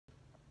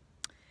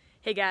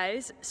Hey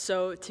guys,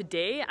 so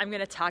today I'm going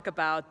to talk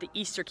about the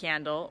Easter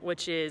candle,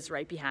 which is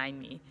right behind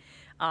me.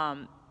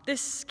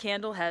 This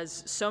candle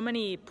has so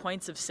many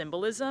points of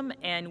symbolism,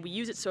 and we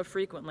use it so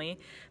frequently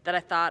that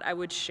I thought I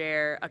would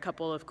share a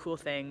couple of cool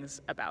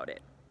things about it.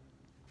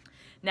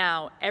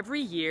 Now, every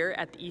year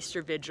at the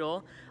Easter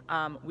Vigil,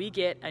 we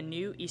get a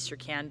new Easter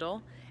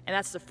candle, and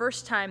that's the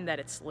first time that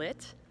it's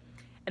lit.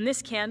 And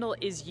this candle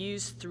is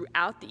used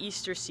throughout the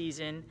Easter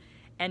season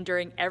and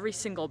during every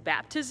single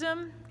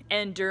baptism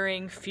and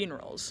during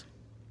funerals.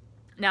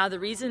 Now, the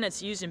reason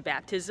it's used in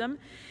baptism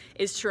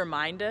is to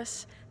remind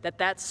us that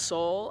that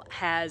soul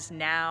has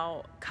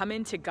now come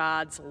into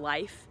God's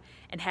life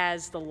and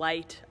has the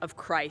light of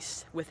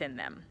Christ within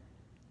them.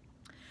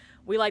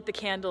 We light the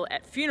candle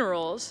at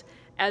funerals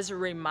as a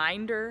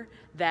reminder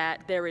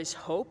that there is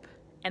hope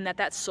and that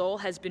that soul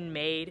has been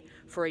made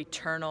for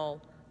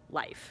eternal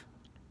life.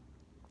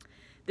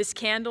 This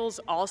candle's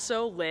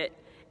also lit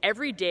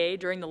every day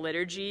during the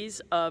liturgies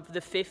of the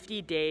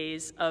 50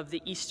 days of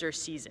the Easter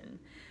season.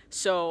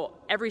 So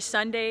every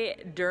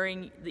Sunday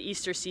during the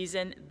Easter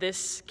season,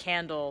 this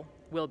candle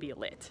will be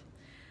lit.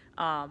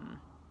 The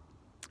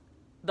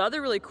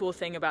other really cool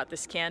thing about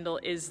this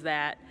candle is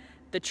that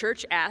the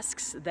church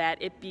asks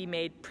that it be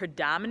made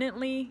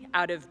predominantly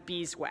out of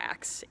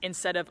beeswax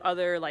instead of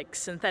other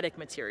synthetic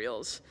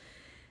materials.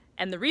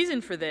 And the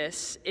reason for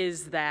this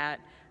is that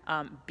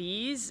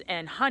bees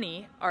and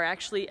honey are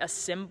actually a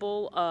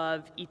symbol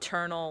of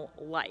eternal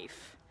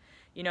life.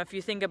 You know, if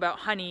you think about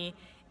honey,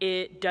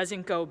 it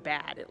doesn't go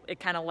bad.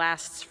 It kind of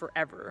lasts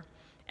forever.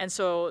 And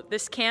so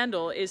this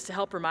candle is to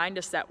help remind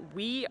us that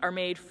we are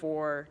made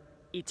for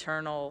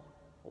eternal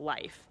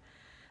life.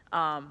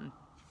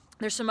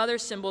 There's some other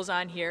symbols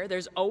on here.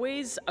 There's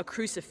always a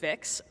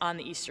crucifix on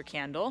the Easter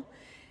candle.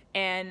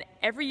 And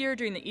every year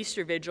during the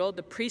Easter Vigil,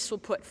 the priest will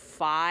put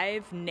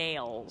 5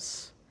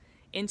 nails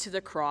into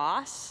the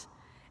cross,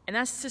 and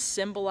that's to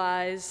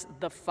symbolize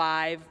the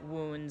 5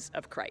 wounds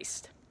of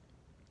Christ.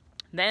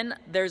 Then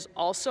there's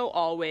also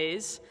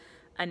always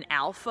an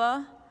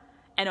Alpha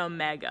and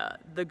Omega,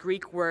 the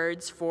Greek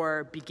words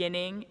for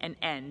beginning and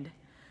end,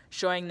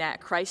 showing that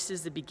Christ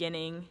is the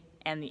beginning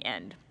and the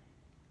end.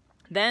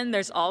 Then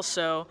there's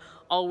also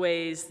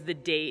always the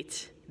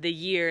date, the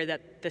year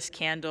that this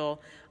candle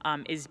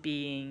is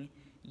being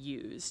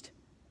used.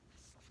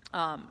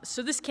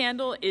 So this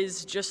candle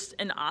is just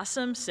an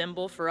awesome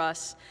symbol for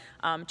us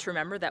to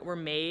remember that we're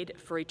made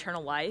for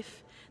eternal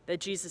life,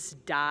 that Jesus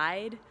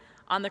died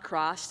on the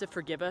cross to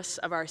forgive us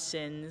of our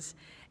sins,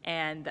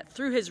 and that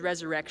through his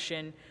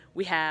resurrection,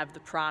 we have the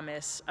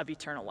promise of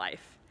eternal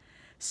life.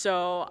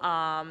 So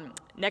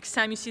next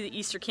time you see the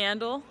Easter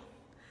candle,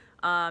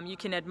 you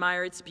can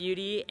admire its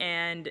beauty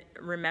and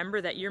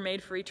remember that you're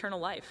made for eternal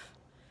life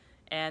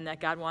and that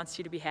God wants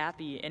you to be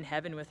happy in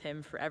heaven with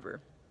him forever.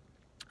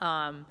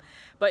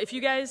 But if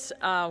you guys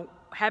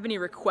have any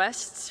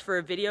requests for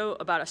a video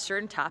about a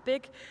certain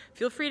topic,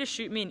 feel free to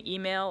shoot me an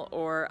email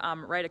or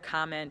write a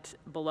comment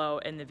below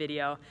in the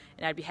video,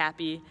 and I'd be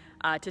happy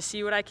to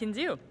see what I can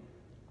do.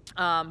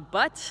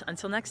 But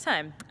until next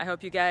time, I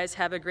hope you guys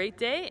have a great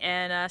day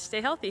and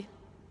stay healthy.